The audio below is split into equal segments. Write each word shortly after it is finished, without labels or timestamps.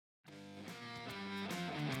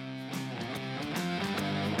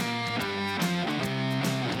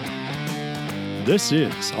This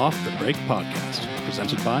is Off the Break Podcast,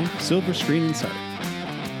 presented by Silver Screen Insider.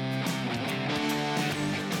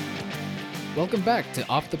 Welcome back to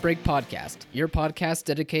Off the Break Podcast, your podcast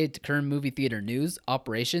dedicated to current movie theater news,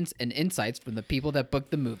 operations, and insights from the people that book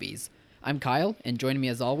the movies. I'm Kyle, and joining me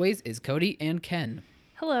as always is Cody and Ken.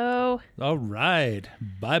 Hello. All right.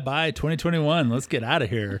 Bye-bye 2021. Let's get out of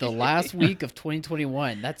here. The last week of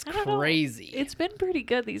 2021. That's crazy. It's been pretty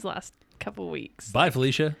good these last couple weeks. Bye,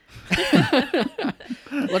 Felicia.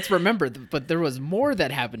 Let's remember, but there was more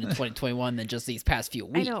that happened in 2021 than just these past few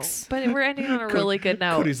weeks. I know, but we're ending on a really good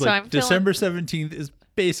note. Cody's so like, I'm December 17th is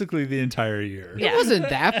basically the entire year. It wasn't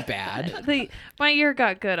that bad. My year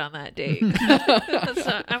got good on that date.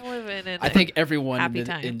 So I'm living in I think everyone in happy the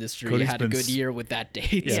time. industry Cody's had a been good year with that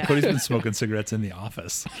date. Yeah, Yeah. Cody's been smoking cigarettes in the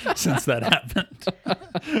office since that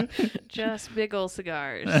happened. just big old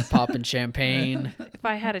cigars. Popping champagne. If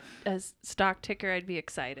I had a stock ticker, I'd be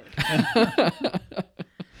excited.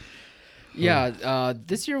 Yeah,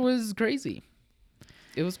 this year was crazy.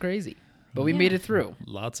 It was crazy. But we made it through.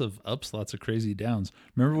 Lots of ups, lots of crazy downs.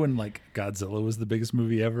 Remember when like Godzilla was the biggest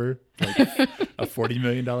movie ever? Like a $40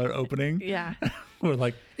 million opening? Yeah. We're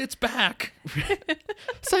like, it's back.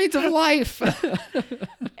 Signs of life. I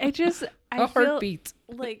A feel heartbeat.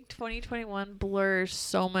 like 2021 blurs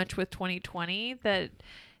so much with 2020 that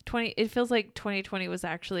it feels like 2020 was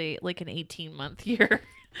actually like an 18-month year.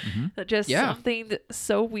 That just something that's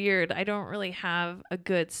so weird. I don't really have a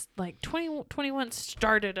good 2021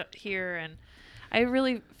 started up here, and I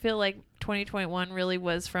really feel like 2021 really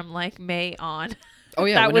was from like May on. Oh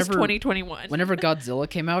yeah, that was 2021. Whenever Godzilla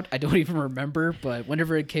came out, I don't even remember, but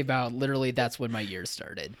whenever it came out, literally that's when my year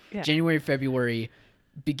started. Yeah. January, February,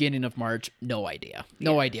 beginning of March, no idea.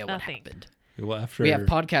 No idea what nothing. happened. Well, after We have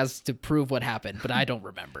podcasts to prove what happened, but I don't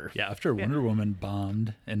remember. Yeah, after Wonder Woman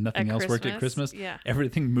bombed and nothing At else worked at Christmas? Christmas, Yeah.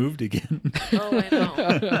 everything moved again. Oh, I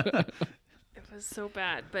know. It was so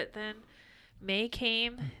bad. But then May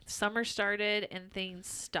came, summer started, and things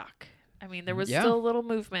stuck. I mean, there was still a little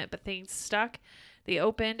movement, but things stuck. They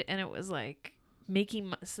opened, and it was like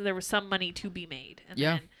so there was some money to be made. And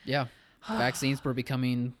Yeah. Vaccines were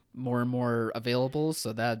becoming more and more available,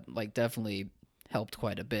 so that like definitely helped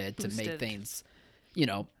quite a bit to make Boosted. things,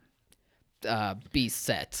 be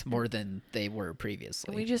set more than they were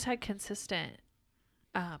previously. And we just had consistent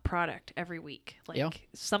product every week. Like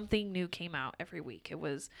something new came out every week. It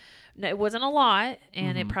wasn't a lot,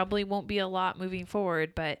 and it probably won't be a lot moving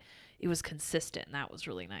forward, but it was consistent, and that was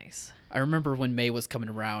really nice. I remember when May was coming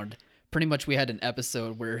around, pretty much we had an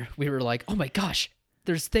episode where we were like, oh my gosh,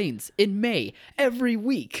 there's things in May every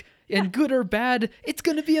week. And good or bad, it's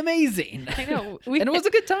going to be amazing. I know. And it was a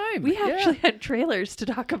good time. We actually had trailers to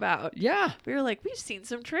talk about. Yeah. We were like, we've seen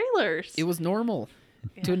some trailers. It was normal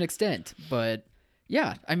to an extent. But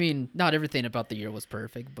yeah, I mean, not everything about the year was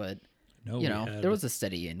perfect, but No, there was a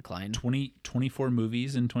steady incline. 24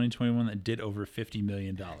 movies in 2021 that did over $50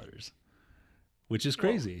 million, which is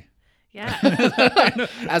crazy. Yeah.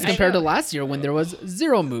 As compared to last year when there was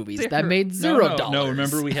zero movies that made $0. No,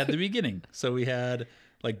 remember we had the beginning. So we had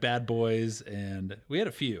like Bad Boys, and we had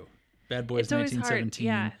a few. Bad Boys It's always 1917.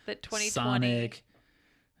 hard. Yeah, that 2020. Sonic,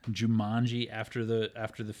 Jumanji after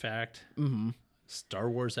the fact. Mm-hmm.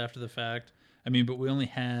 Star Wars after the fact. I mean, but we only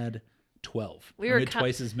had 12. We were had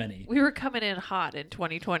twice as many. We were coming in hot in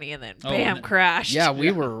 2020, and then bam, crashed. Yeah,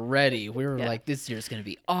 we were ready. We were like, this year's going to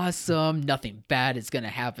be awesome. Nothing bad is going to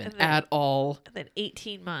happen at all. And then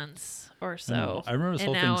 18 months or so. I remember this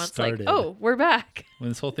whole and thing now it's started. like, oh, we're back.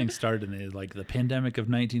 When this whole thing started, and like the pandemic of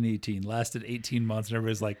 1918 lasted 18 months, and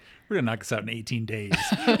everybody's like, we're going to knock this out in 18 days.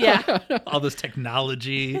 Yeah. All this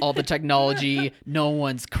technology. All the technology. No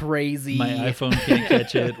one's crazy. My iPhone can't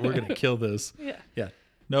catch it. We're going to kill this. Yeah. Yeah.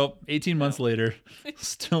 Nope. 18 months later,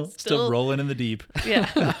 still rolling in the deep.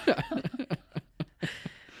 Yeah.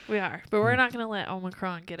 We are. But we're not going to let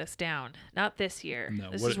Omicron get us down. Not this year.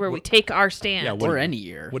 No, This what- is where we what- take our stand. Yeah, or any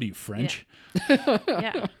year. What are you, French?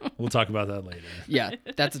 Yeah. We'll talk about that later. Yeah,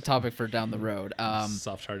 that's a topic for down the road.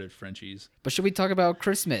 Soft-hearted Frenchies. But should we talk about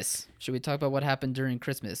Christmas? Should we talk about what happened during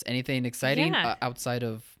Christmas? Anything exciting Yeah. outside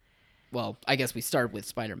of, well, I guess we start with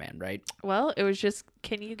Spider-Man, right? Well, it was just,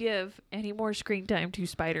 can you give any more screen time to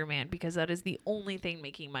Spider-Man? Because that is the only thing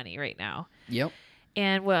making money right now. Yep.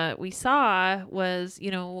 And what we saw was,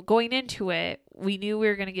 going into it, we knew we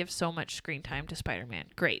were going to give so much screen time to Spider-Man.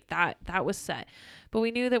 Great. That was set. But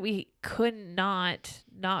we knew that we could not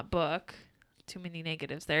book, too many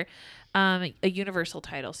negatives there, a Universal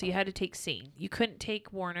title. So you had to take Scene. You couldn't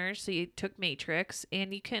take Warner, so you took Matrix.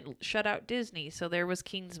 And you couldn't shut out Disney, so there was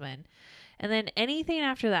Kingsman. And then anything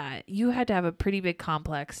after that, you had to have a pretty big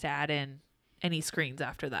complex to add in any screens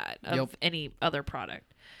after that of Yep. any other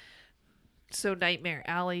product. So Nightmare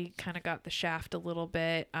Alley kind of got the shaft a little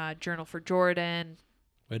bit. Journal for Jordan,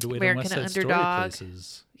 We had to wait American on West Side Story Underdog.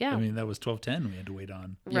 places. Yeah. I mean, that was 12:10 we had to wait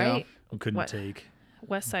on. Yeah. right? We couldn't What- take.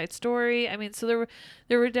 West Side Story. I mean, so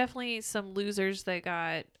there were definitely some losers that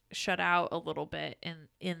got shut out a little bit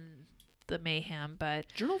in the mayhem, but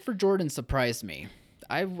Journal for Jordan surprised me.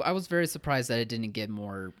 I was very surprised that it didn't get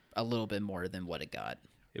a little bit more than what it got.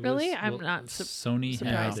 It Really? I'm not Sony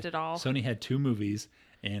surprised had, at all. Sony had 2 movies,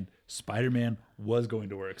 and Spider-Man was going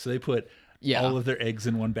to work, so they put Yeah. all of their eggs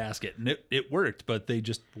in one basket, and it worked. But they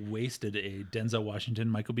just wasted a Denzel Washington,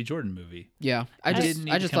 Michael B. Jordan movie. Yeah, I didn't just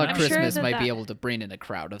need I to just come thought out. I'm sure Christmas that might be that- able to bring in a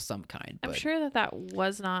crowd of some kind. But I'm sure that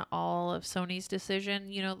was not all of Sony's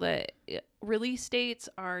decision. You know, the release dates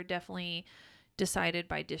are definitely decided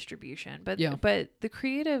by distribution, but Yeah. but the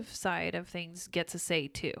creative side of things gets a say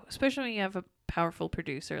too, especially when you have a powerful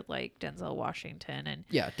producer like Denzel Washington and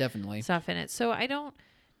yeah, definitely. stuff in it. So I don't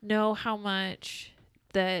know how much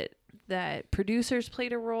that producers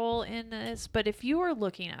played a role in this, but if you are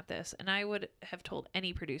looking at this, and I would have told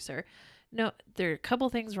any producer, no, there are a couple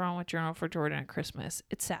things wrong with Journal for Jordan at Christmas.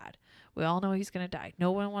 It's sad. We all know he's going to die.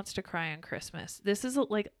 No one wants to cry on Christmas. This is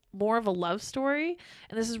like more of a love story,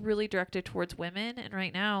 and this is really directed towards women. And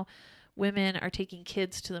right now, women are taking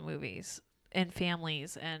kids to the movies and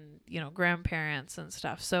families and, you know, grandparents and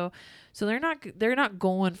stuff. So they're not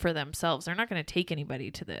going for themselves. They're not going to take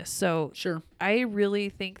anybody to this. So Sure. I really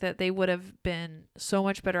think that they would have been so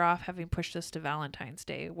much better off having pushed this to Valentine's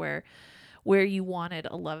Day, where you wanted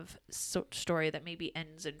a love story that maybe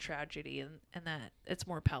ends in tragedy and that it's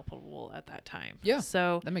more palpable at that time. Yeah.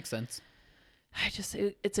 So That makes sense.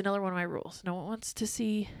 it's another one of my rules. No one wants to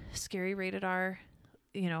see scary rated R,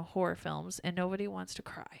 you know, horror films, and nobody wants to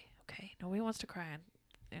cry. Okay, nobody wants to cry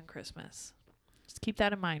on Christmas. Just keep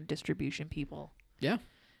that in mind, distribution people. Yeah.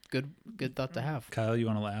 Good thought to have. Kyle, you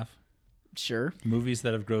want to laugh? Sure. Movies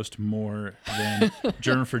that have grossed more than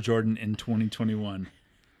Journal for Jordan in 2021.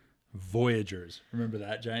 Voyagers. Remember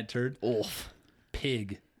that giant turd? Oof.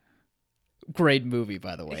 Pig. Great movie,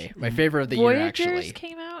 by the way. My favorite of the year, Voyagers actually.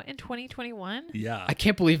 came out in 2021. Yeah. I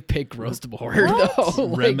can't believe Pig grossed more, What? though.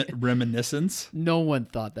 Like, Reminiscence. no one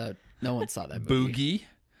thought that. No one saw that movie. Boogie.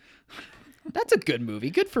 That's a good movie.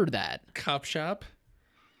 Good for that. Cop Shop.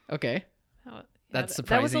 Okay. Oh, yeah, That's that was a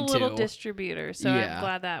surprising, little too. distributor, so Yeah. I'm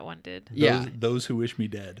glad that one did. Yeah. Those Who Wish Me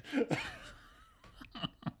Dead.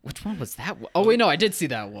 Which one was that? Oh wait, no, I did see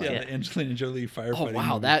that one. Yeah, the Angelina Jolie firefighting. Oh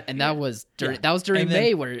wow, movie. that was during Yeah. that was during And then-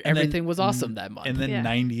 May where and then- everything was awesome that month. And then Yeah.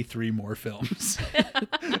 93 more films.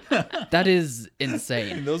 That is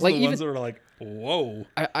insane. And those like are the even ones that were like, whoa.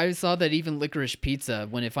 I saw that even Licorice Pizza,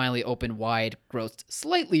 when it finally opened wide, grossed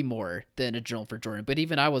slightly more than A Journal for Jordan. But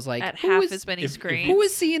even I was like, At who half is- as many if- screens. Who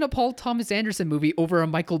is seeing a Paul Thomas Anderson movie over a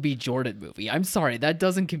Michael B. Jordan movie? I'm sorry, that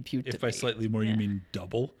doesn't compute to If by me. slightly more, you Yeah. mean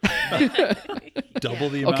double? Double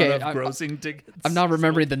the amount Okay, of I'm- grossing tickets. I'm not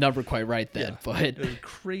remembering the number quite right then, Yeah. but It was a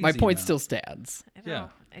crazy my point amount. still stands. I know. Yeah.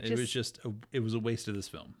 I It was a waste of this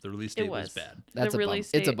film. The release date was bad. That's the a bum-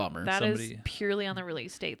 release it's a date, bummer. That is Somebody- purely on the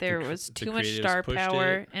release date. There cr- was the too much creatives star pushed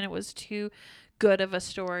power, it. and it was too good of a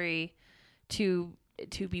story to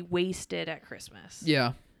be wasted at Christmas.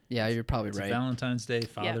 Yeah, you're probably It's right. Valentine's Day,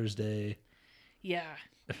 Father's Day, Yeah.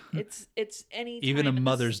 It's any even a time in this-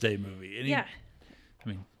 Mother's Day movie. Yeah. I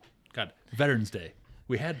mean, God, Veterans Day.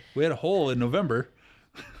 We had a hole in November.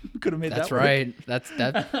 Could have made That's that work. right. That's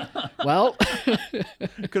that. Well,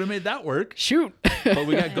 Could have made that work. shoot. But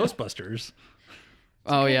we got Ghostbusters.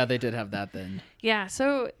 Oh yeah, they did have that then. Yeah,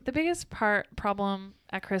 so the biggest problem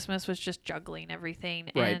at Christmas was just juggling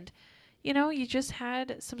everything, Right. and you know, you just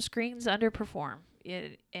had some screens underperform,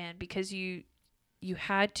 and because you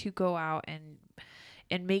had to go out and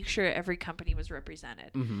make sure every company was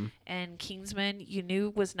represented. Mm-hmm. And Kingsman, you knew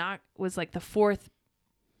was like the fourth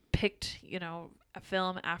picked, you know, a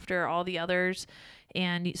film after all the others,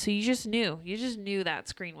 and so you just knew that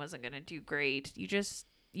screen wasn't going to do great.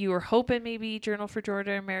 You were hoping maybe Journal for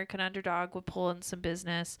Jordan, American Underdog would pull in some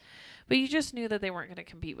business, but you just knew that they weren't going to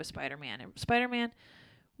compete with Spider-Man. And Spider-Man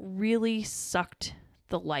really sucked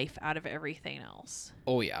the life out of everything else.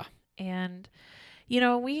 Oh yeah. And you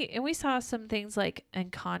know, we saw some things like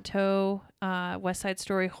Encanto, West Side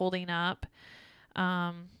Story holding up,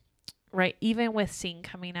 right? Even with Sing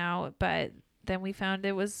coming out, but then we found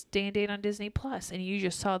it was day and date on Disney Plus, and you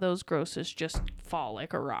just saw those grosses just fall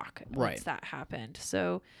like a rock once Right. that happened.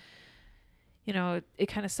 So, you know, it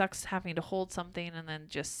kind of sucks having to hold something and then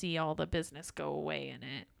just see all the business go away in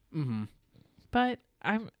it. Mm-hmm. But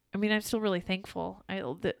I'm still really thankful.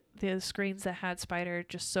 The screens that had Spider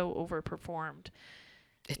just so overperformed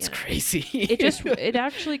It's you know, crazy. it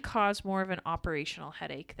actually caused more of an operational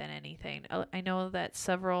headache than anything. I know that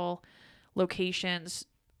several locations,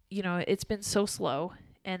 you know, it's been so slow,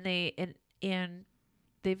 and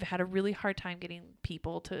they've had a really hard time getting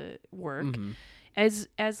people to work, as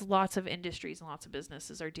lots of industries and lots of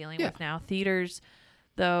businesses are dealing with now. Theaters,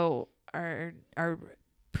 though, are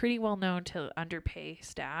pretty well known to underpay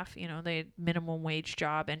staff. You know, they minimum wage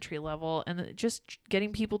job, entry level, and just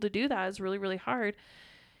getting people to do that is really, really hard.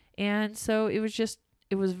 And so it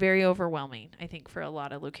was very overwhelming, I think, for a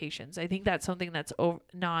lot of locations. I think that's something that's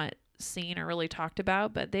not seen or really talked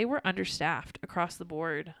about, but they were understaffed across the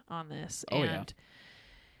board on this. Oh, and yeah.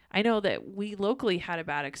 I know that we locally had a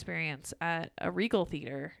bad experience at a Regal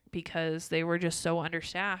theater because they were just so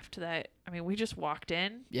understaffed that, I mean, we just walked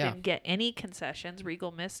in, didn't get any concessions.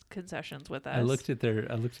 Regal missed concessions with us. I looked at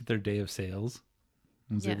their day of sales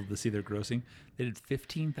and was able to see their grossing. They did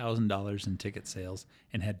 $15,000 in ticket sales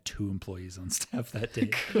and had 2 employees on staff that day.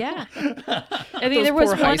 Yeah. I mean, Those there was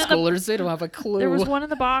poor high one in the, schoolers, they don't have a clue. there was one in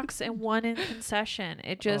the box and one in concession.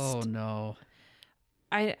 It just, Oh, no.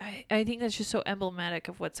 I think that's just so emblematic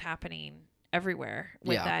of what's happening everywhere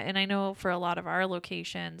with Yeah. that. And I know for a lot of our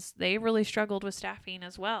locations, they really struggled with staffing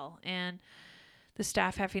as well. And the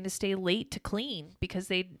staff having to stay late to clean because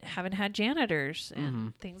they haven't had janitors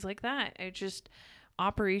and things like that. It just,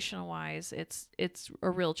 operational wise, it's a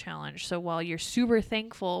real challenge. So while you're super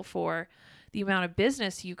thankful for the amount of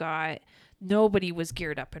business you got, nobody was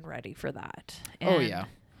geared up and ready for that. Oh, And yeah.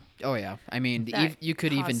 Oh, yeah. I mean, that you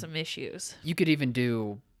could caused even some issues. you could even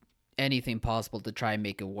do anything possible to try and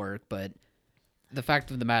make it work, but the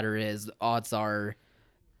fact of the matter is, odds are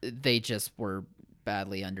they just were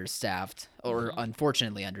badly understaffed, or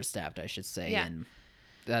unfortunately understaffed, I should say. Yeah. And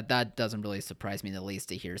that doesn't really surprise me in the least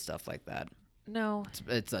to hear stuff like that. No,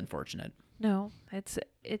 It's unfortunate. no, it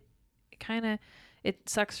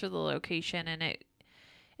sucks for the location, and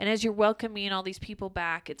as you're welcoming all these people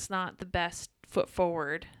back, it's not the best foot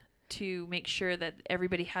forward to make sure that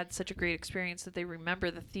everybody had such a great experience that they remember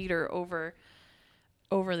the theater over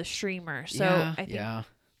the streamer. So yeah, I think yeah.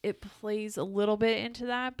 it plays a little bit into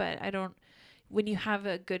that, but when you have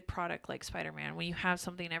a good product like Spider-Man, when you have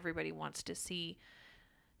something everybody wants to see,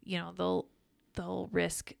 you know, they'll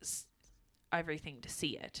risk everything to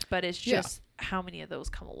see it. But it's just how many of those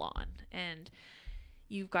come along, and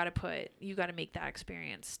you've got to make that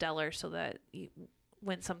experience stellar so that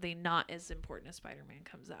when something not as important as Spider-Man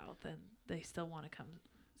comes out, then they still want to come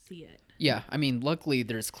see it. Yeah, I mean, luckily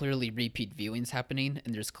there's clearly repeat viewings happening,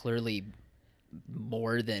 and there's clearly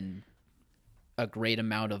more than a great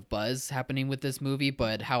amount of buzz happening with this movie,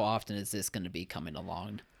 but how often is this going to be coming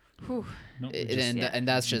along? Whew. No, And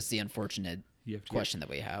that's just the unfortunate you have to question that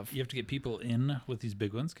we have. You have to get people in with these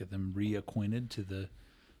big ones, get them reacquainted to the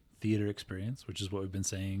theater experience, which is what we've been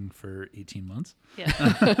saying for 18 months.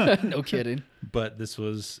 Yeah. No kidding. But this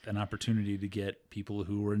was an opportunity to get people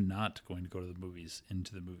who were not going to go to the movies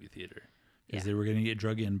into the movie theater, because they were going to get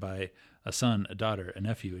drug in by a son, a daughter, a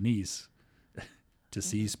nephew, a niece to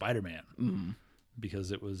see Spider-Man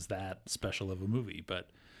because it was that special of a movie. But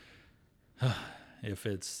if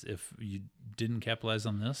you didn't capitalize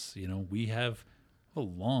on this, you know, we have a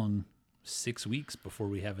long 6 weeks before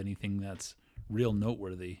we have anything that's real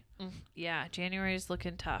noteworthy. Yeah, January is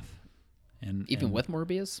looking tough. And Even with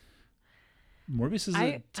Morbius? Morbius is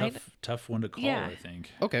a tough one to call, I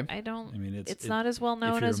think. Okay. I mean, it's it- not as well if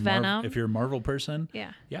known you're as a Venom. if you're a Marvel person,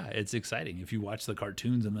 Yeah. it's exciting. If you watch the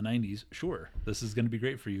cartoons in the 90s, sure, this is going to be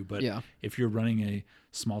great for you. But Yeah. if you're running a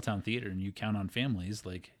small town theater and you count on families,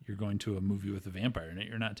 like you're going to a movie with a vampire in it,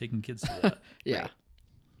 you're not taking kids to that. Yeah.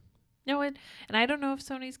 No, and I don't know if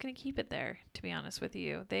Sony's going to keep it there, to be honest with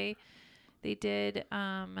you. They did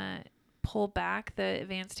pull back the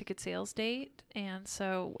advanced ticket sales date, and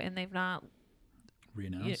they've not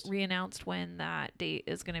reannounced when that date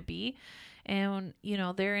is going to be. And, you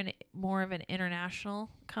know, they're more of an international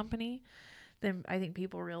company than I think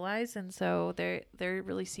people realize. And so they're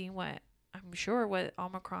really seeing what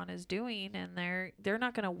Omicron is doing. And they're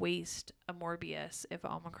not going to waste a Morbius if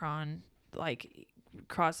Omicron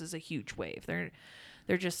crosses a huge wave. They're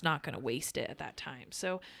just not going to waste it at that time.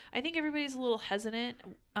 So I think everybody's a little hesitant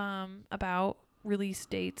about release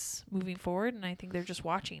dates moving forward, and I think they're just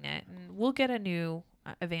watching it. And we'll get a new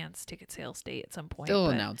advanced ticket sales date at some point. They'll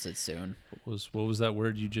announce it soon. What was that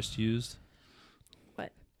word you just used?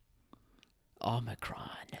 What? Omicron.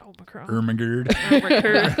 Ermagerd.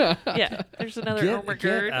 Yeah, there's another Ermagerd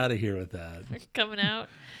Get out of here with that. coming out.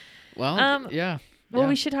 Well, yeah. Well, yeah.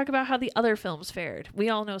 we should talk about how the other films fared. We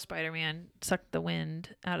all know Spider-Man sucked the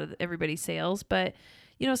wind out of everybody's sails, but,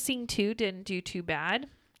 you know, Sing 2 didn't do too bad.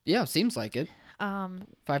 Yeah, seems like it.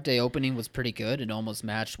 5-day opening was pretty good. It almost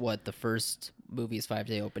matched what the first movie's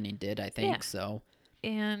 5-day opening did, I think. Yeah. So,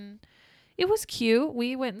 and it was cute.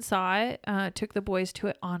 We went and saw it. Took the boys to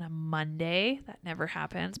it on a Monday. That never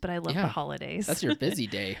happens, but I love Yeah. the holidays. that's your busy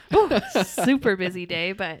day. Ooh, super busy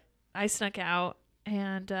day, but I snuck out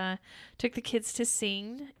and took the kids to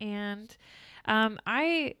sing. And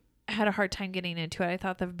I had a hard time getting into it. I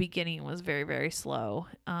thought the beginning was very, very slow.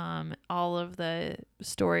 All of the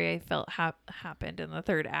story I felt happened in the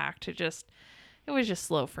third act. It was just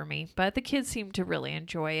slow for me. But the kids seemed to really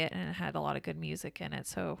enjoy it, and it had a lot of good music in it,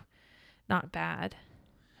 so not bad.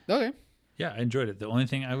 Okay. Yeah, I enjoyed it. The only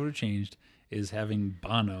thing I would have changed is having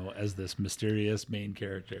Bono as this mysterious main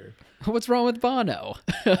character. What's wrong with Bono?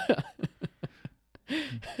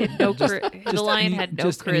 The lion had no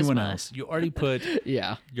just anyone charisma. else. You already put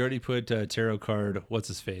Yeah. tarot card. What's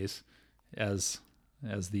his face as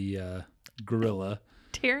the gorilla?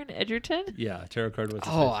 Taron Egerton? Yeah, tarot card. What's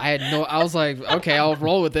his Oh, I was like, okay, I'll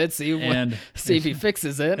roll with it. See if he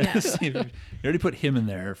fixes it. face? You already put him in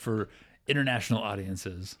there for international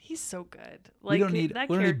audiences. He's so good. We don't need that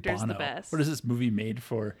we don't need character's Bono. the best. What is this movie made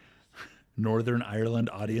for? Northern Ireland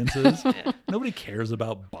audiences. Nobody cares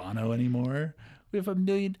about Bono anymore. We have a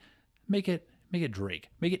million. Make it Drake.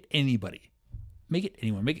 Make it anybody. Make it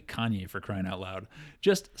anyone. Make it Kanye, for crying out loud.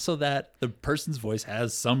 Just so that the person's voice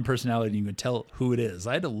has some personality and you can tell who it is.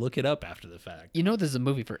 I had to look it up after the fact. You know, this is a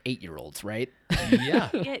movie for 8-year-olds, right? Yeah.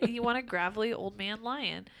 Yeah, you want a gravelly old man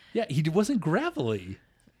lion. Yeah, he wasn't gravelly.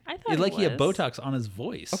 I thought He had was. Botox on his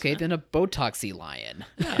voice. Okay, then a Botoxy lion.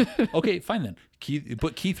 Okay, fine then.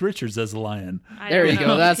 Put Keith Richards as the lion. I There don't you know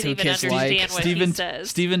go, if that's you who can even kids like. understand what he says.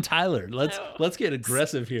 Steven Tyler. No. Let's get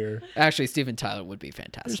aggressive here. Actually, Steven Tyler would be There's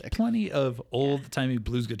fantastic. plenty of old-timey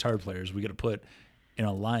blues guitar players we got to put in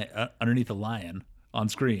a lion underneath a lion on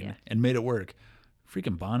screen and made it work.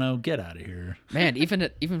 Freaking Bono, get out of here. Man, even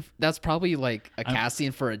that's probably like a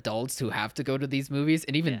casting for adults who have to go to these movies,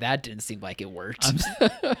 and even that didn't seem like it worked.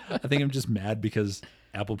 I think I'm just mad because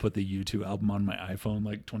Apple put the U2 album on my iPhone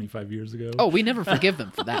like 25 years ago. Oh, we never forgive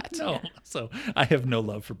them for that. no. So I have no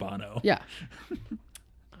love for Bono. Yeah.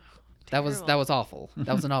 That was awful.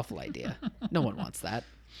 That was an awful idea. No one wants that.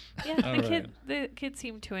 Yeah, All the kid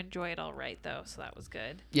seemed to enjoy it all right though, so that was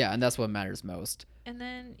good. Yeah, and that's what matters most. And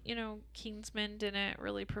then, Kingsman didn't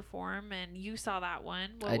really perform, and you saw that one.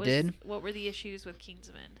 I did. What were the issues with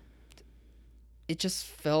Kingsman? It just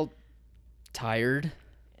felt tired.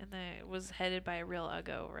 And it was headed by a real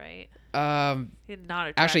uggo, right? He's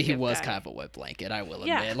not Actually, he attractive was guy. kind of a wet blanket. I will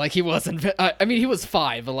Yeah. admit, like he wasn't. I mean, he was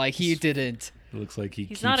fine, but like he didn't It looks like he He's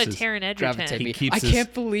keeps not a his, Taron Egerton. gravitate me. keeps I his-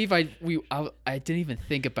 can't believe I didn't even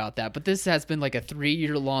think about that. But this has been like a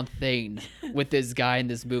 3-year-long thing with this guy in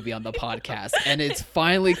this movie on the podcast, and it's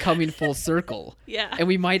finally coming full circle. Yeah. And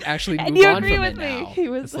we might actually And move you on agree from with it me. now. He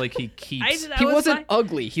was It's like he keeps. He wasn't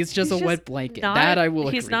ugly. He's just a wet blanket. That I will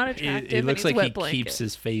agree. He's not with. attractive. It looks and he's like a he wet blanket. keeps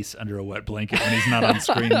his face under a wet blanket when he's not on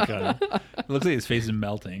screen. Kind of. It looks like his face is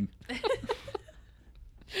melting.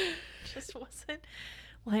 Just wasn't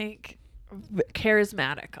like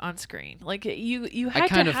charismatic on screen. Like you I had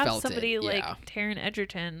kind to of have felt it, somebody like yeah. Taron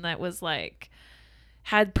Egerton that was like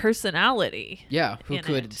had personality. Yeah, who in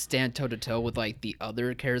could it. stand toe to toe with like the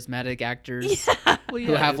other charismatic actors Yeah.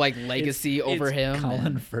 who have like legacy over it's him. Colin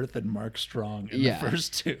and- Firth and Mark Strong in Yeah. the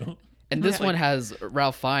first two. And this Yeah. one has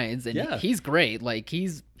Ralph Fiennes, and Yeah. he's great. Like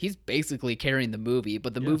he's basically carrying the movie,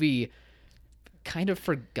 but the movie kind of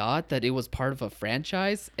forgot that it was part of a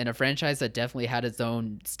franchise, and a franchise that definitely had its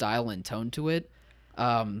own style and tone to it.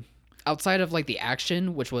 Outside of like the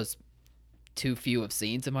action, which was too few of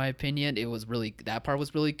scenes in my opinion, that part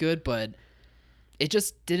was really good, but it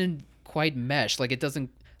just didn't quite mesh. Like it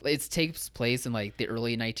takes place in like the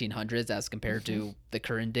early 1900s as compared to the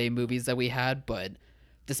current day movies that we had, but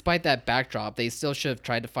despite that backdrop, they still should have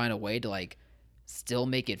tried to find a way to like still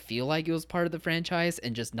make it feel like it was part of the franchise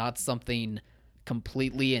and just not something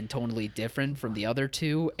completely and tonally different from the other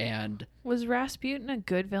two. And Was Rasputin a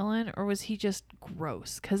good villain or was he just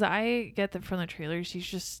gross? Because I get that from the trailers. He's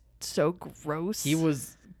just so gross. he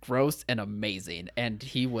was gross and amazing, and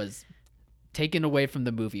he was taken away from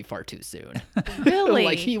the movie far too soon. Really?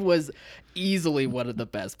 Like he was easily one of the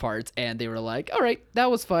best parts, and they were like, all right,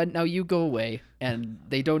 that was fun, now you go away. And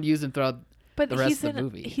they don't use him throughout but the rest he's of the in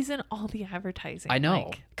movie. he's in all the advertising. I know,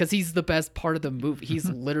 like- because he's the best part of the movie. He's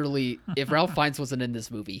literally, if Ralph Fiennes wasn't in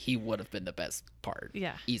this movie, he would have been the best part.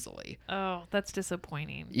 Yeah. Easily. Oh, that's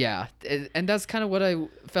disappointing. Yeah. And that's kind of what I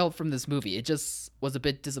felt from this movie. It just was a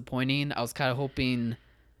bit disappointing. I was kind of hoping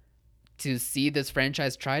to see this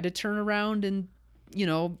franchise try to turn around and,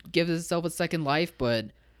 give itself a second life, but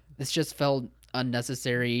this just felt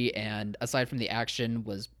unnecessary, and aside from the action,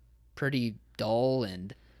 was pretty dull,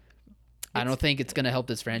 and I don't think it's going to help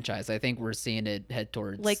this franchise. I think we're seeing it head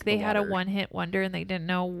towards Like they the had a water. one-hit wonder and they didn't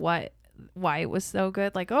know why it was so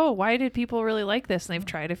good. Like, oh, why did people really like this? And they've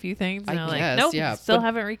tried a few things and I they're guess, like, nope, yeah, still but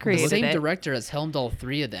haven't The recreated same it. director has helmed all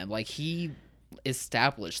three of them. Like, he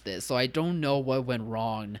established this, so I don't know what went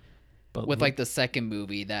wrong But with like the second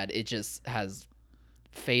movie, that it just has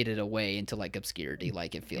faded away into like obscurity,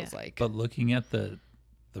 like it feels like. But looking at the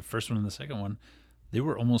first one and the second one, they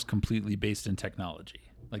were almost completely based in technology.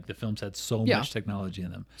 Like the films had so Yeah. much technology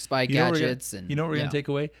in them. Spy You know what we're gadgets gonna- and you know what we're yeah. gonna take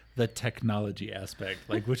away? The technology aspect,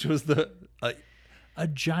 like which was a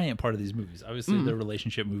giant part of these movies. Obviously, Mm. they're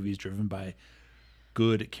relationship movies driven by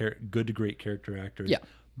good to great character actors. Yeah.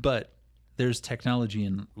 But there's technology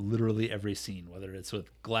in literally every scene, whether it's with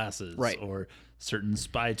glasses Right. or certain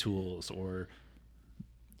spy tools or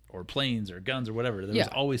planes or guns or whatever. There's Yeah.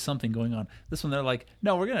 always something going on. This one, they're like,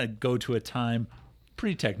 no, we're gonna go to a time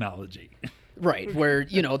pre-technology. Right, where,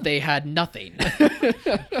 they had nothing.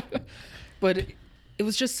 But it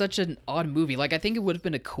was just such an odd movie. Like, I think it would have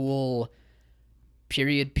been a cool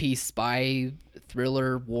period piece spy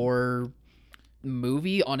thriller war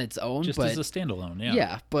movie on its own. Just but as a standalone,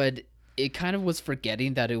 yeah, but it kind of was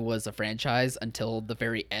forgetting that it was a franchise until the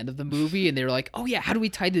very end of the movie, and they were like, oh yeah, how do we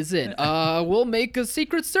tie this in? We'll make a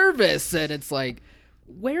Secret Service. And it's like,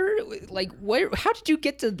 where how did you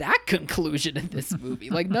get to that conclusion in this movie?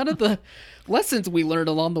 Like, none of the lessons we learned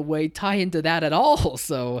along the way tie into that at all.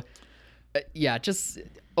 So yeah, just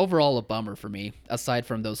overall a bummer for me, aside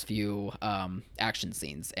from those few action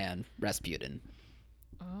scenes and Rasputin.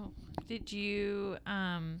 Oh, did you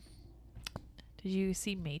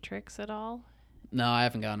see Matrix at all? No, I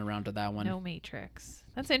haven't gotten around to that one. No Matrix.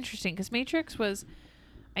 That's interesting because Matrix was,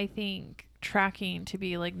 I think, tracking to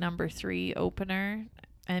be like number 3 opener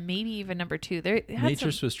and maybe even number 2. There had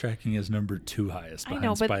Matrix was tracking as number 2 highest I behind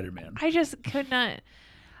know, but Spider-Man. I just could not.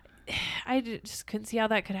 I just couldn't see how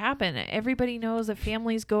that could happen. Everybody knows that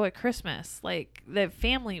families go at Christmas, like the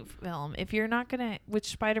family film. If you're not gonna, which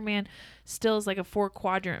Spider-Man still is like a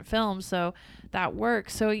 4-quadrant film, so that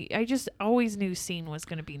works. So I just always knew Scene was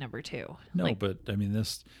gonna be number 2. No, Like, but I mean,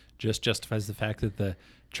 this just justifies the fact that the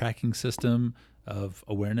tracking system of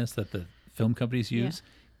awareness that the film companies use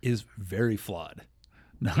is very flawed.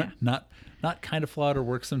 Not kind of flawed or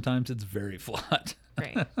works sometimes. It's very flawed.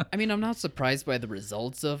 right. I mean, I'm not surprised by the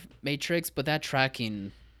results of Matrix, but that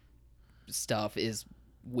tracking stuff is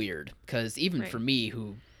weird, because even Right. for me,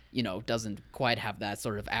 who, doesn't quite have that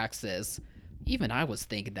sort of access, even I was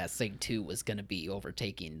thinking that Sing 2 was going to be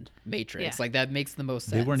overtaking Matrix. Yeah. Like, that makes the most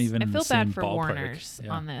sense. They weren't even I in feel the same bad for ballpark. Warner's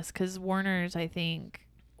Yeah. on this because Warner's, I think,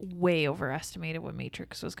 way overestimated what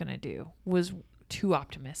Matrix was gonna do. Was too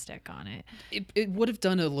optimistic on it. It would have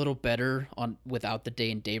done a little better without the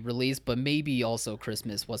day and date release, but maybe also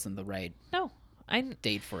Christmas wasn't the right No,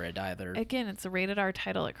 date for it either. again, it's a rated R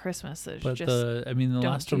title at Christmas. So it's But just the don't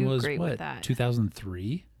last one do was great with what, that.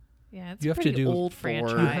 2003? yeah, it's you a have to pretty do- old You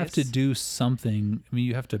franchise. You have to do something. I mean,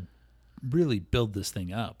 you have to really build this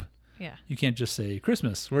thing up. Yeah, You can't just say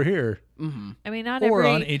Christmas, we're here, I mean, not or every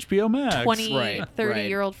on HBO Max. 20, Right,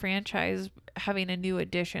 30-year-old franchise having a new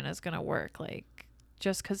edition is gonna work. Like,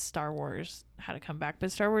 just because Star Wars had to come back,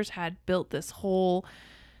 but Star Wars had built this whole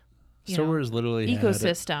Star Wars literally had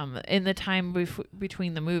ecosystem in the time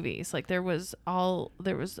between the movies. Like there was all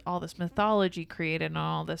this mythology created and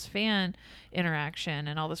all this fan interaction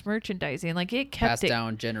and all this merchandising. Like it kept Passed it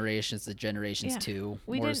down generations to generations Yeah. too,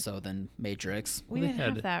 We more didn't- so than Matrix. we They didn't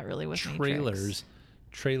have had that really with trailers,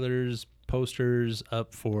 Matrix. posters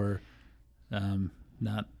up for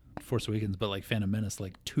not Force Awakens, but like Phantom Menace,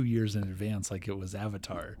 like 2 years in advance, like it was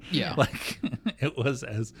Avatar. Yeah. like it was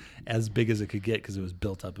as big as it could get because it was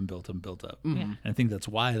built up and built up and built up. Yeah. And I think that's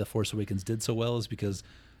why the Force Awakens did so well, is because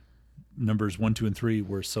numbers 1, 2, and 3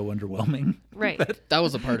 were so underwhelming Right. That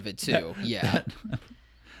was a part of it too. Yeah.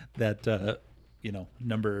 that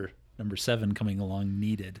number 7 coming along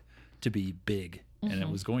needed to be big, and Mm-hmm. it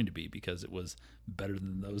was going to be, because it was better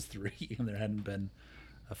than those 3, and there hadn't been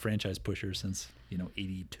a franchise pusher since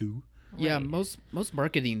 82. Yeah, Right. most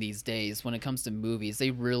marketing these days, when it comes to movies,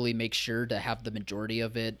 they really make sure to have the majority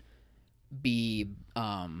of it be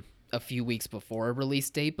a few weeks before a release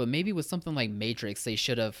date. But maybe with something like Matrix, they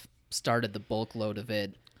should have started the bulk load of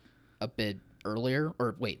it a bit earlier,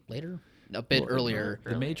 or later, a bit earlier.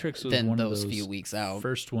 The Matrix was than one those of those few weeks out.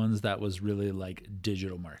 first ones that was really like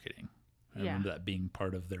digital marketing. I Yeah. remember that being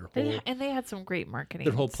part of their whole And they had some great marketing.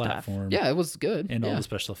 their whole stuff. platform. Yeah, it was good. And all Yeah. the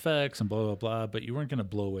special effects and blah blah blah, but you weren't going to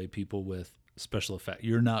blow away people with special effect.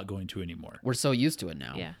 You're not going to anymore. We're so used to it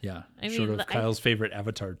now. Yeah. Yeah, I short mean, of Kyle's favorite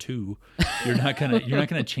Avatar 2, you're not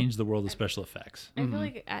gonna change the world of special effects. I feel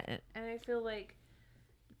like, and I feel like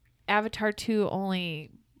Avatar 2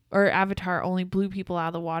 Avatar only blew people out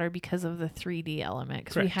of the water because of the 3D element,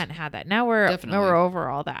 because we Correct. hadn't had that. Now we're over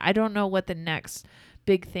all that. I don't know what the next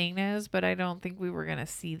big thing is, but I don't think we were gonna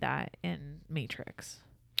see that in Matrix.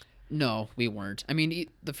 No, we weren't. I mean,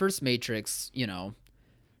 the first Matrix,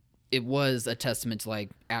 it was a testament to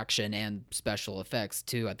like action and special effects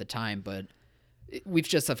too at the time, but we've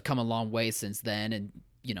just have come a long way since then, and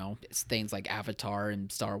it's things like Avatar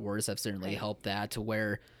and Star Wars have certainly helped that to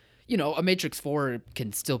where a Matrix 4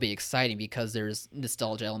 can still be exciting because there's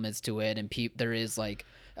nostalgia elements to it, and there is like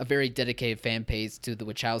a very dedicated fan base to the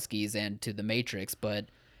Wachowskis and to the Matrix, but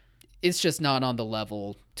it's just not on the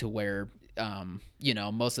level to where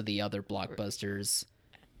most of the other blockbusters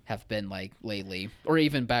have been like lately, or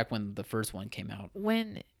even back when the first one came out.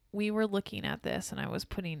 When we were looking at this and I was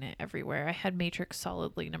putting it everywhere, I had Matrix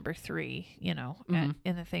solidly number 3, in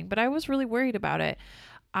the thing, but I was really worried about it.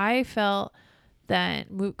 I felt that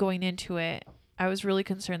going into it, I was really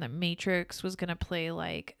concerned that Matrix was going to play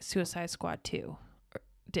like Suicide Squad 2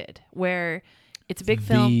 did, where it's a big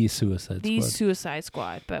film. The Suicide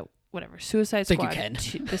Squad, but whatever. Suicide Think you Squad,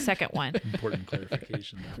 can. the second one. Important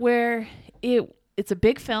clarification there. Where it's a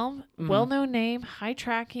big film, well-known name, high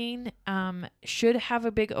tracking, should have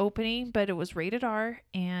a big opening, but it was rated R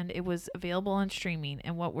and it was available on streaming.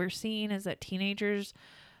 And what we're seeing is that teenagers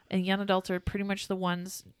and young adults are pretty much the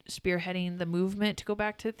ones spearheading the movement to go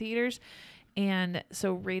back to theaters. And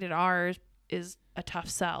so rated R is a tough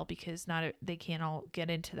sell because they can't all get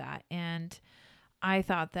into that. And I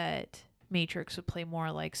thought that Matrix would play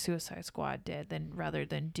more like Suicide Squad did rather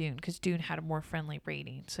than Dune, because Dune had a more friendly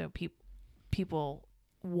rating. So people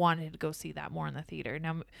wanted to go see that more in the theater.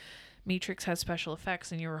 Now, Matrix has special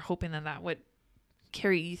effects, and you were hoping that would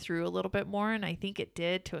carry you through a little bit more, and I think it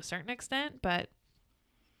did to a certain extent, but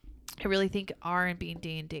I really think R and being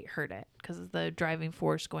day and date hurt it because of the driving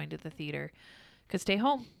force going to the theater. Because stay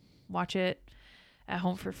home, watch it at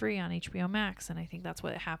home for free on HBO Max, and I think that's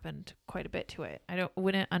what happened quite a bit to it.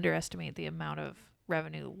 Wouldn't underestimate the amount of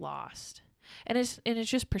revenue lost. And it's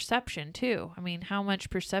just perception too. I mean, how much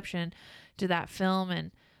perception did that film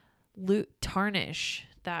and tarnish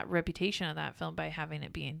that reputation of that film by having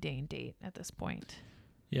it be in day and date at this point?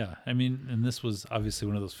 Yeah, I mean, and this was obviously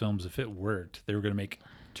one of those films, if it worked, they were going to make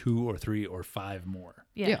 2 or 3 or 5 more.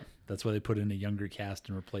 Yeah. That's why they put in a younger cast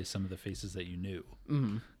and replaced some of the faces that you knew.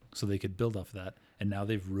 Mm-hmm. So they could build off of that. And now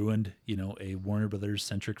they've ruined, a Warner Brothers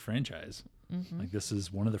centric franchise. Mm-hmm. Like, this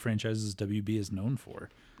is one of the franchises WB is known for.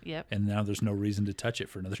 Yep. And now there's no reason to touch it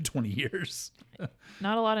for another 20 years.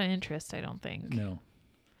 Not a lot of interest, I don't think. No.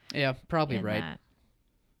 Yeah, probably in right. that.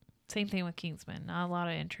 Same thing with Kingsman. Not a lot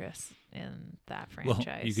of interest in that franchise.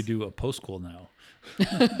 Well, you could do a postquel now.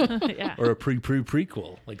 Yeah. Or a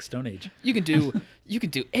prequel, like Stone Age. You can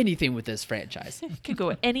do anything with this franchise. You could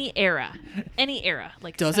go any era,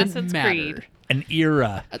 like Doesn't Assassin's matter. Creed. An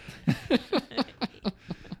era.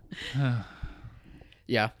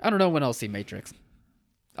 Yeah, I don't know when I'll see Matrix.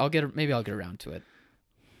 Maybe I'll get around to it.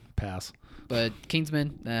 Pass. But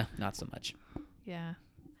Kingsman, not so much. Yeah.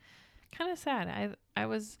 Kind of sad. I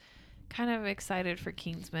was kind of excited for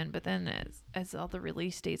Kingsman, but then as all the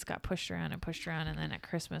release dates got pushed around, and then at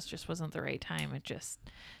Christmas just wasn't the right time. It just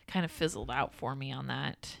kind of fizzled out for me on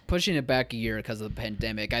that. Pushing it back a year because of the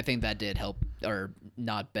pandemic, I think that did help or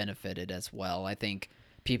not benefit it as well. I think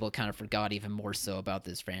people kind of forgot even more so about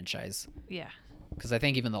this franchise. Yeah. Because I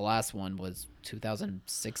think even the last one was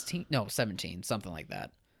 17, something like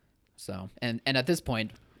that. So, and at this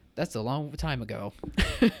point, that's a long time ago.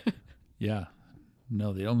 Yeah.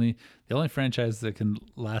 No, the only franchise that can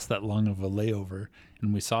last that long of a layover,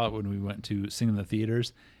 and we saw it when we went to sing in the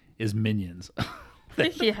theaters, is Minions.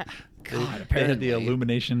 Yeah. God, They had the apparently.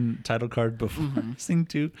 Illumination title card before Sing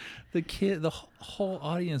 2. The whole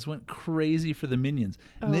audience went crazy for the Minions.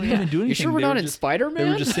 And they didn't even do anything. You sure we're They not were in just- Spider-Man?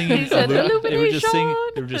 They were just singing He said, they were just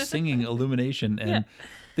 "Illumination!" singing Illumination, and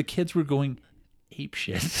the kids were going ape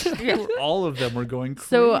shit. All of them were going crazy.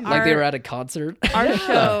 So Like they were at a concert. Our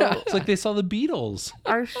show, It's like they saw the Beatles.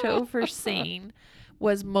 our show for Sing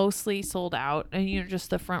was mostly sold out, and just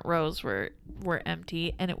the front rows were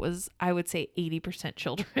empty, and it was, I would say, 80%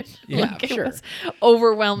 children. Yeah, It sure. was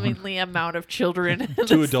overwhelmingly amount of children in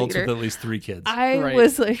 2 this adults theater. with at least 3 kids. I Right.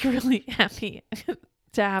 was like really happy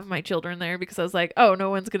to have my children there because I was like, oh, no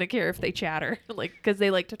one's gonna care if they chatter, like because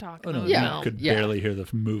they like to talk. Oh in no, the you film. could Yeah. barely hear the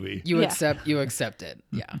movie. You Yeah. accept it.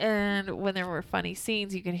 Yeah. And when there were funny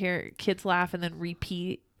scenes, you could hear kids laugh and then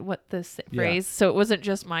repeat what the Yeah. phrase. So it wasn't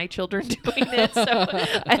just my children doing it. So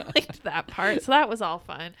I liked that part. So that was all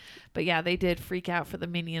fun. But yeah, they did freak out for the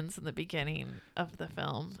Minions in the beginning of the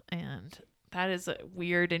film, and that is a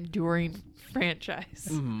weird, enduring franchise.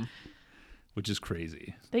 Mhm. Which is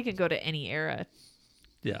crazy. They could go to any era.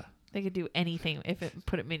 Yeah. They could do anything if it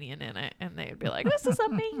put a Minion in it, and they'd be like, "This is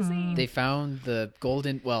amazing." They found the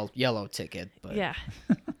yellow ticket, but Yeah.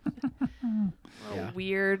 Yeah.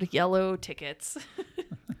 Weird yellow tickets.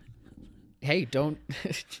 hey, don't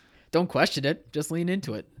question it. Just lean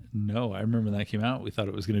into it. No, I remember when that came out, we thought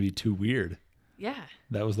it was going to be too weird. Yeah.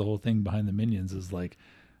 That was the whole thing behind the Minions is like,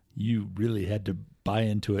 you really had to buy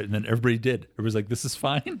into it. And then everybody did. Everybody's like, this is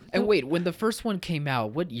fine. And wait, when the first one came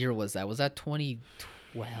out, what year was that? Was that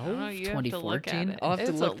 2012? Oh, you have to look at 2014? it. I'll have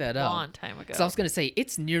to It's look a that long up. time ago. So I was going to say,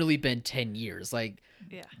 it's nearly been 10 years. Like,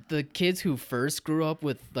 Yeah. the kids who first grew up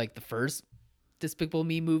with, like, the first Despicable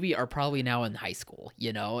Me movie are probably now in high school,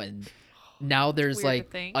 you know? And now there's, weird to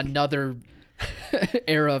like, think. another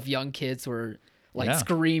era of young kids who are, like, Yeah.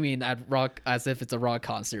 screaming at rock as if it's a rock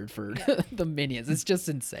concert for the Minions. It's just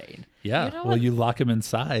insane. Yeah. You know well, what? you lock them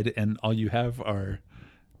inside and all you have are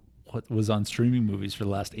what was on streaming movies for the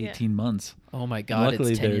last 18 months. Oh, my And God,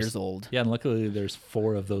 it's 10 there's- years old. Yeah. And luckily there's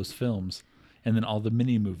 4 of those films and then all the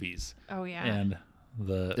mini movies Oh, yeah. and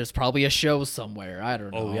There's probably a show somewhere. I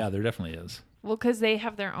don't know. oh yeah, there definitely is. Well, because they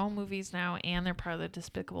have their own movies now, and they're part of the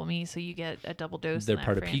Despicable Me, so you get a double dose. They're in that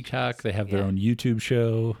part of franchise. Peacock. They have their Yeah. own YouTube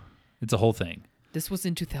show. It's a whole thing. This was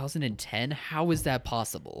in 2010. How is that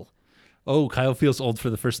possible? Oh, Kyle feels old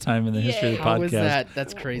for the first time in the history of the How podcast. is that?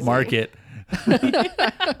 That's crazy. Mark it.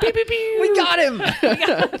 We got him.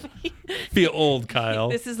 Feel old, Kyle.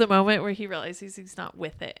 This is the moment where he realizes he's not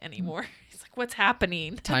with it anymore. He's like, "What's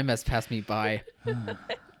happening?" Time has passed me by. It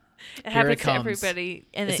happens to comes. everybody,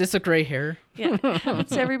 and Is it, this a gray hair? yeah, it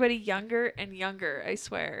happens to everybody younger and younger. I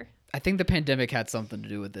swear, I think the pandemic had something to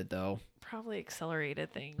do with it, though. probably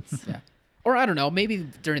accelerated things. Yeah. Or I don't know. Maybe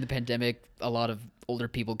during the pandemic, a lot of older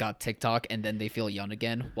people got TikTok and then they feel young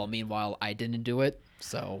again. While meanwhile, I didn't do it.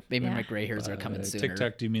 So maybe Yeah. my gray hairs are coming sooner.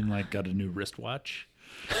 TikTok, do you mean like got a new wristwatch?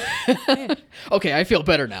 Okay, I feel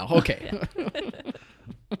better now. Okay.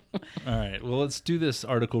 All right. Well, let's do this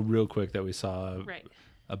article real quick that we saw Right.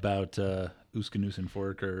 about Uskanusen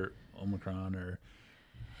Fork or Omicron or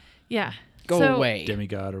Yeah. Go So- away.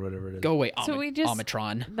 Demigod or whatever it is. Go away. So we just-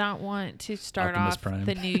 Omicron. Not want to start Optimus off Prime.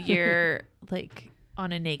 the new year like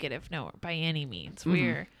on a negative note by any means.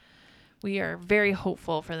 We are very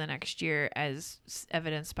hopeful for the next year, as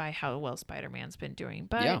evidenced by how well Spider-Man's been doing.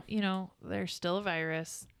 But Yeah. you know, there's still a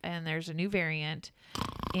virus and there's a new variant,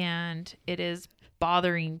 and it is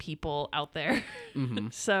bothering people out there.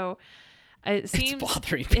 So it seems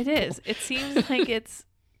bothering it is. It seems like it's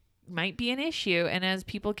might be an issue, and as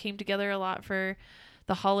people came together a lot for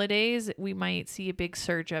the holidays, we might see a big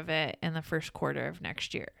surge of it in the first quarter of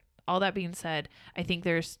next year. All that being said, I think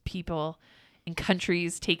there's people in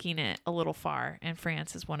countries taking it a little far, and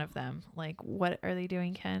France is one of them. Like, what are they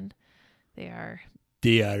doing, Ken? They are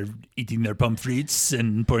eating their pommes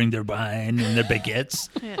and pouring their wine and their baguettes,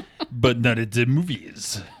 yeah, but not at the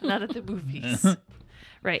movies. not at the movies.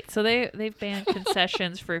 Right. So they've banned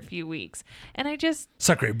concessions for a few weeks. And I just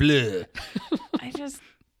Sacre bleu.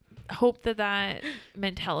 hope that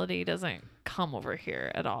mentality doesn't come over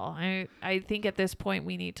here at all. I think at this point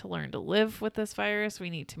we need to learn to live with this virus. We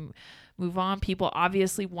need to move on. People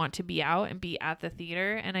obviously want to be out and be at the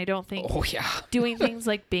theater, and I don't think Oh, yeah. doing things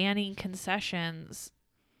like banning concessions,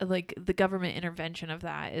 like the government intervention of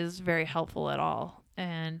that, is very helpful at all.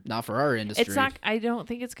 And Not for our industry. it's not, I don't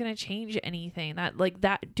think it's going to change anything.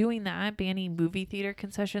 Doing that, banning movie theater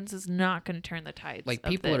concessions is not going to turn the tides. Like, of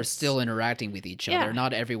people are this. still interacting with each Yeah. other.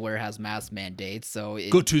 Not everywhere has mask mandates. So it,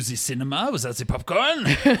 Go to the cinema without the popcorn?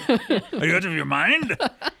 Are you out of your mind?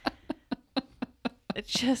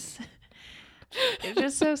 It's just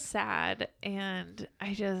so sad, and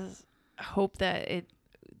I just hope that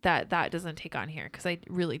that doesn't take on here, because I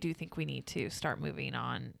really do think we need to start moving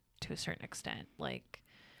on to a certain extent. Like,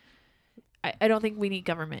 I don't think we need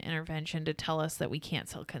government intervention to tell us that we can't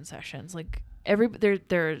sell concessions. Like,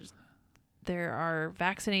 there are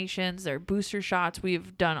vaccinations, there are booster shots.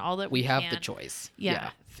 We've done all that we have can. the choice.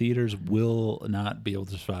 Yeah. Theaters will not be able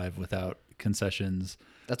to survive without concessions.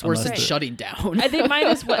 That's worse Unless than the- shutting down. They might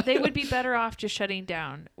as well. They would be better off just shutting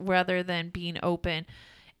down rather than being open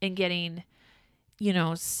and getting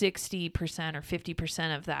 60% or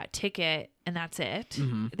 50% of that ticket, and that's it.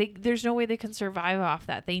 There's no way they can survive off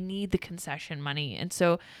that. They need the concession money. And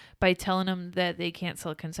so by telling them that they can't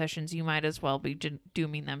sell concessions, you might as well be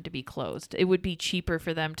dooming them to be closed. It would be cheaper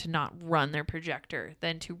for them to not run their projector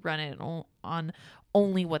than to run it on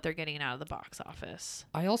only what they're getting out of the box office.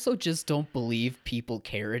 I also just don't believe people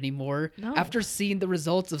care anymore. No. After seeing the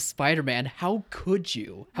results of Spider-Man, how could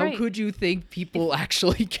you? How Right. could you think people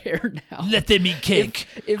actually care now? Let them eat cake.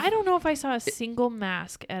 I don't know if I saw a single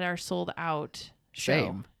mask at our sold out show.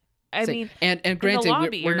 Same. I Same. mean, and granted,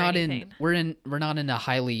 lobby we're or not anything. we're not in a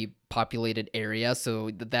highly populated area,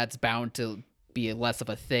 so that's bound to be less of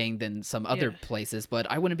a thing than some other places. But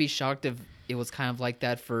I wouldn't be shocked if it was kind of like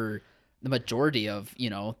that for the majority of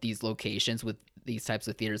these locations with these types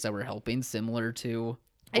of theaters that we're helping, similar to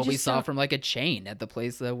what we just saw don't- from like a chain at the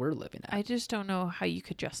place that we're living at. I just don't know how you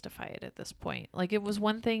could justify it at this point. Like, it was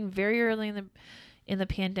one thing very early in the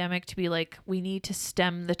pandemic to be like, we need to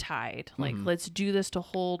stem the tide. Like, let's do this to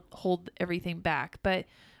hold everything back. But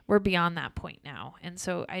we're beyond that point now. And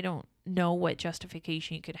so I don't know what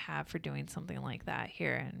justification you could have for doing something like that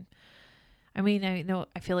here. And I mean,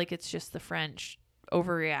 I feel like it's just the French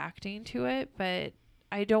overreacting to it, but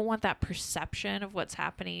I don't want that perception of what's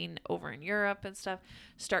happening over in Europe and stuff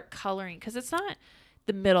start coloring, because it's not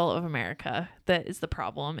the middle of America that is the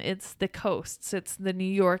problem. It's the coasts. It's the New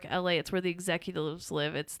York, LA. It's where the executives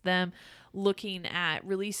live. It's them looking at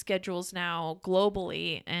release schedules now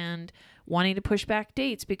globally and wanting to push back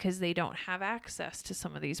dates because they don't have access to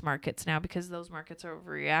some of these markets now because those markets are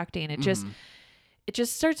overreacting. It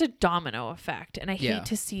just starts a domino effect, and I hate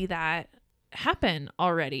to see that happen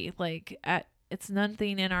already. Like, it's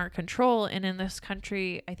nothing in our control, and in this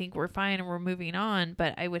country I think we're fine and we're moving on,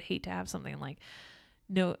 but I would hate to have something like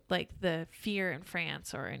the fear in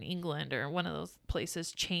France or in England or one of those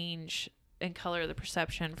places change and color the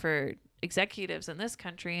perception for executives in this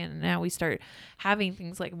country, and now we start having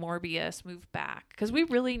things like Morbius move back, because we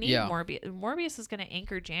really need Morbius. Morbius is going to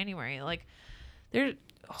anchor January. Like,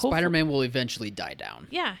 Spider-Man will eventually die down.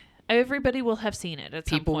 Yeah, everybody will have seen it at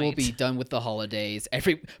some People point. will be done with the holidays.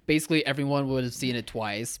 Basically everyone would have seen it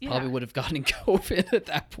twice. Yeah. Probably would have gotten COVID at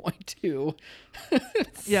that point too.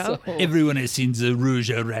 Yeah. So- Everyone has seen the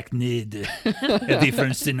Rouge Arachnid at the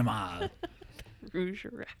French cinema. Rouge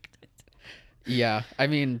Arachnid. Yeah, I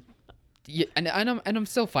mean, and I'm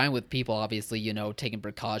still fine with people obviously taking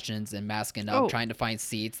precautions and masking up, trying to find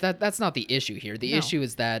seats. That's not the issue here. The issue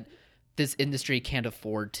is that this industry can't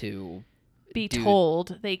afford to be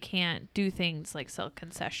told they can't do things like sell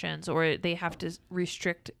concessions, or they have to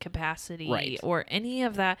restrict capacity, or any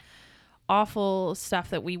of that awful stuff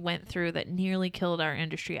that we went through that nearly killed our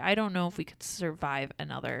industry. I don't know if we could survive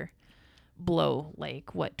another blow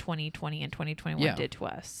like what 2020 and 2021 did to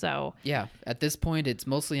us. So yeah, at this point it's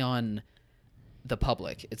mostly on the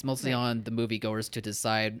public. It's mostly on the moviegoers to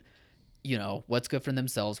decide what's good for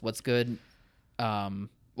themselves, what's good,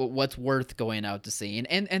 what's worth going out to see,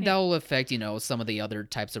 and that will affect some of the other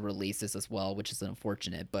types of releases as well, which is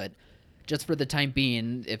unfortunate. But just for the time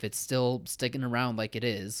being, if it's still sticking around like it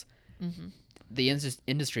is, the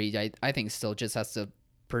industry I think still just has to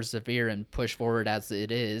persevere and push forward as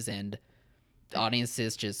it is, and the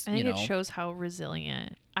audiences just I think it shows how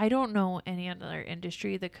resilient. I don't know any other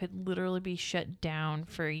industry that could literally be shut down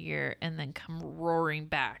for a year and then come roaring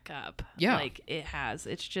back up. Yeah. Like it has.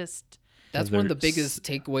 It's just that's one of the biggest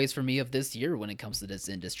takeaways for me of this year when it comes to this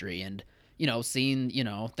industry, and seeing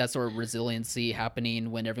that sort of resiliency happening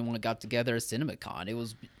when everyone got together at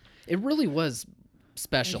CinemaCon. It really was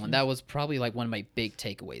special, and that was probably like one of my big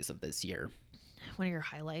takeaways of this year. one of your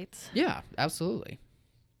highlights. Yeah, absolutely.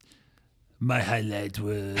 My highlight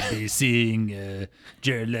will be seeing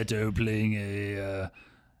Jared Leto playing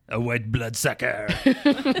a white bloodsucker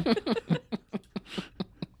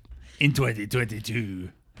in 2022.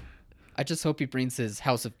 I just hope he brings his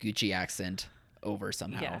House of Gucci accent over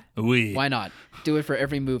somehow. Yeah. Oui. Why not? Do it for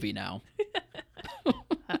every movie now.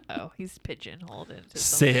 Uh-oh, he's pigeonholed into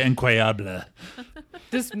C'est incroyable.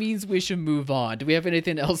 This means we should move on. Do we have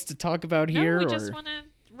anything else to talk about here? No, we or? just want to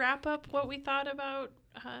wrap up what we thought about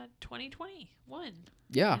 2021.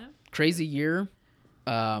 Yeah, crazy year.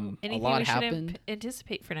 Anything a lot we happened. should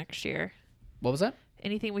anticipate for next year? What was that?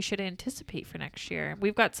 Anything we should anticipate for next year?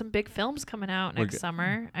 We've got some big films coming out We're next good.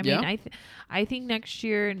 summer. I Yeah. mean, I think next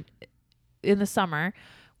year in the summer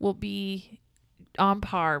will be on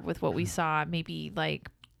par with what we saw maybe like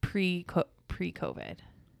pre-COVID.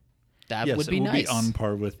 That Yes, would be it will nice. be on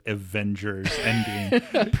par with Avengers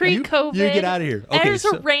Endgame. Pre-COVID. You get out of here. Okay, There's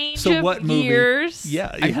a range of what movie? years.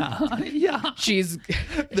 Yeah. She's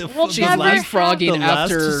We'll she's never have- leapfrogging the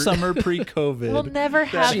last after summer pre-COVID. We'll never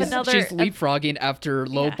have she's another. leapfrogging after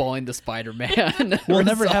lowballing the Spider-Man. We'll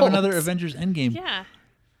never have another results. Avengers Endgame. Yeah.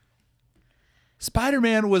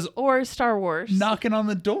 Spider-Man was Or Star Wars. knocking on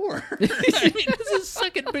the door. I mean, this is the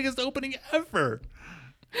second biggest opening ever.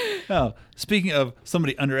 Now, speaking of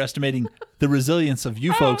somebody underestimating the resilience of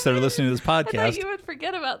you folks that are listening to this I thought podcast, you would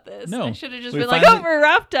forget about this. No. I should have just We been like, finally- oh, we're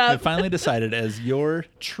wrapped I up. finally decided as your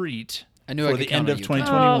treat I knew I for could the end count of on you.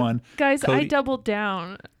 2021, Guys, I Cody- doubled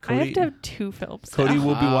down. I Cody- have to have 2 films. Cody now.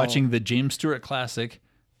 will be Wow. watching the James Stewart classic,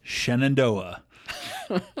 Shenandoah.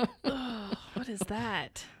 What is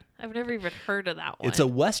that? I've never even heard of that one. It's a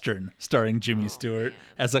Western starring Jimmy Stewart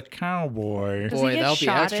as a cowboy. Does Boy, he get that'll be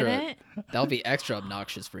shot in extra. it? That'll be extra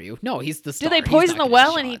obnoxious for you. No, he's the Do star. they He's poison not the gonna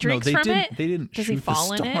well get and he shot. drinks they from didn't. it? They didn't Does shoot he fall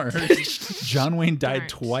the in it? stars. John Wayne died Darn.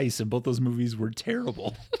 twice, and both those movies were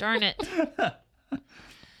terrible. Darn it.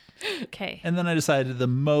 Okay. And then I decided the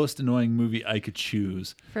most annoying movie I could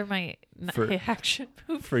choose For my For- action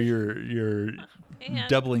movie. for your Man.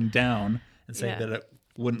 doubling down and saying Yeah. that it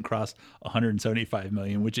wouldn't cross 175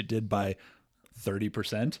 million, which it did by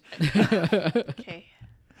 30%, Okay.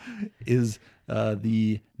 is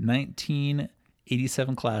the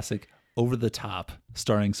 1987 classic Over the Top,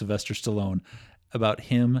 starring Sylvester Stallone, about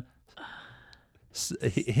him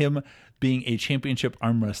being a championship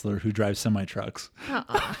arm wrestler who drives semi-trucks.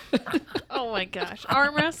 Oh my gosh.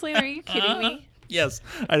 Arm wrestling? Are you kidding me? Yes,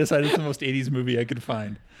 I decided it's the most 80s movie I could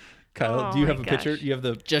find. Kyle, Oh do you my have a picture? gosh. You have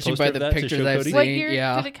the Judging poster by of the that to pictures show I've Cody? seen. What year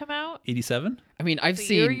yeah. did it come out? 87? I mean, I've The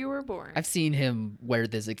year seen you were born. I've seen him wear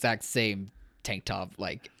this exact same tank top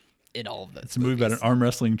like in all of the It's a movie about an arm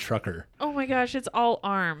wrestling trucker. Oh my gosh, it's all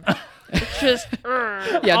arm. It's just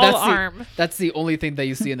Yeah, all that's arm. that's the only thing that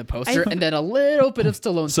you see in the poster, and then a little bit of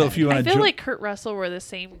Stallone. So if you I want feel to like Kurt Russell wore the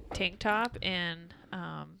same tank top and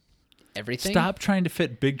everything, stop trying to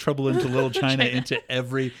fit Big Trouble into Little China into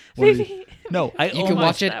every one of these. Maybe- No, I you can almost,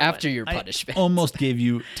 watch it that after one. your I punishment. almost gave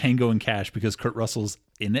you Tango and Cash because Kurt Russell's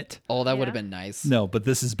in it. Oh, that would have Yeah. been nice. No, but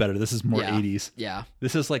this is better. This is more Yeah. 80s. Yeah.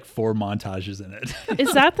 This is like 4 montages in it.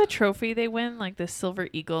 Is that the trophy they win? Like the silver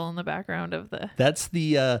eagle in the background of the. That's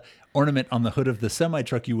the ornament on the hood of the semi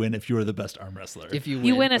truck you win if you are the best arm wrestler. If you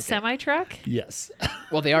You win a okay. semi truck? yes.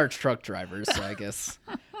 Well, they are truck drivers, so I guess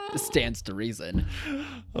it stands to reason.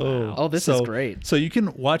 Oh, Oh, this is great. So you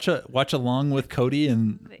can watch along with Cody,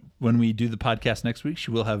 and when we do the podcast next week,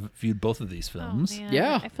 she will have viewed both of these films. Oh, man.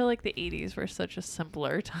 Yeah. I feel like the 80s were such a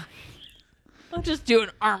simpler time. I'll just do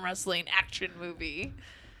an arm wrestling action movie.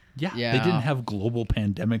 Yeah, Yeah. they didn't have global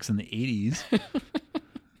pandemics in the 80s.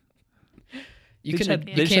 You They can just had-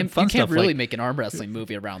 you they just had can't, fun you can't stuff really like- make an arm wrestling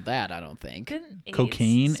movie around that. I don't think. Didn't AIDS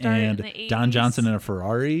Cocaine start in and the Don 80s? Johnson in a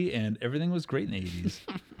Ferrari, and everything was great in the 80s.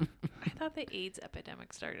 I thought the AIDS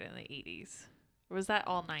epidemic started in the 80s. Or was that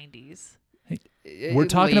all 90s? We're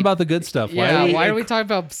talking about the good stuff. Yeah, Why why are are we we talking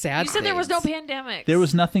about sad? You said there was no things? pandemic. There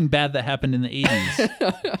was nothing bad that happened in the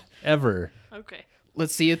 80s. Ever. Okay.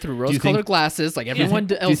 Let's see it through you think- rose-colored glasses, like everyone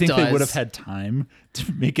Do you else think does. they would have had time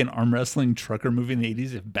to make an arm wrestling trucker movie in the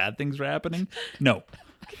 80s if bad things were happening? No.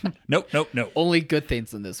 Nope. only good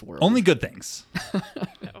things in this world? Only good things.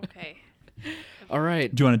 Okay. All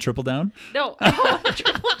right, Do you want to triple down? No, I don't want to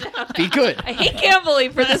triple down. be good. I hate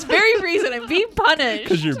gambling for this very reason. I'm being punished.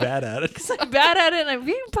 Because you're bad at it. I'm bad at it and I'm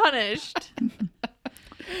being punished.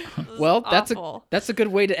 This is Well, awful. that's a good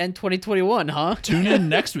way to end 2021, huh? Tune in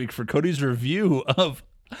next week for Cody's review of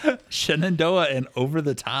Shenandoah and Over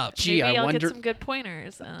the Top. Gee, Maybe I I'll wonder. get some good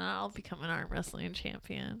pointers and I'll become an arm wrestling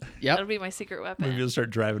champion. Yep. That'll be my secret weapon. Maybe you'll start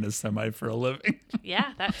driving a semi for a living.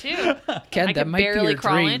 Yeah, that too. Ken, I that can might be barely your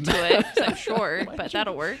crawl dream. into it 'cause I'm short, but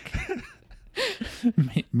that'll work.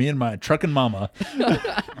 Me and my trucking mama,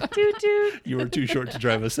 Toot toot. you were too short to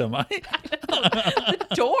drive a semi. The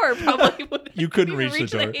door probably would. You couldn't even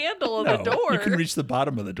reach the door. the handle of No, the door. You can reach the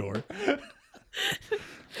bottom of the door.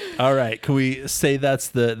 All right. Can we say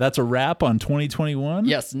that's a wrap on 2021?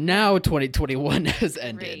 Yes, now 2021 has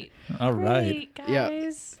ended. Great. All right. Great, guys.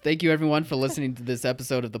 Yeah. Thank you, everyone, for listening to this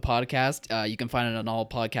episode of the podcast. You can find it on all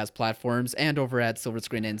podcast platforms and over at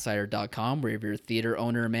silverscreeninsider.com, where if you're a theater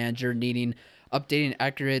owner or manager needing updating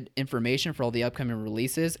accurate information for all the upcoming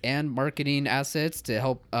releases and marketing assets to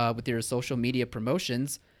help with your social media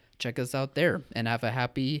promotions, check us out there. And have a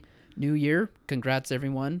happy new year. Congrats,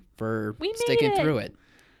 everyone, for We made sticking it. through it.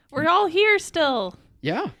 We're all here still.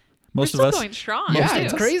 Yeah. Most We're of still us. going strong. Yeah, too.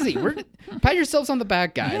 it's crazy. Pat yourselves on the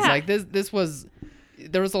back, guys. Yeah. Like this was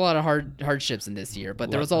there was a lot of hardships in this year,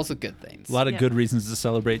 but there was also good things. A lot of Yeah. good reasons to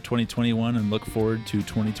celebrate 2021 and look forward to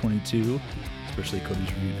 2022, especially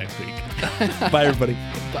Cody's review next week. Bye, everybody.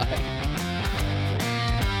 Bye.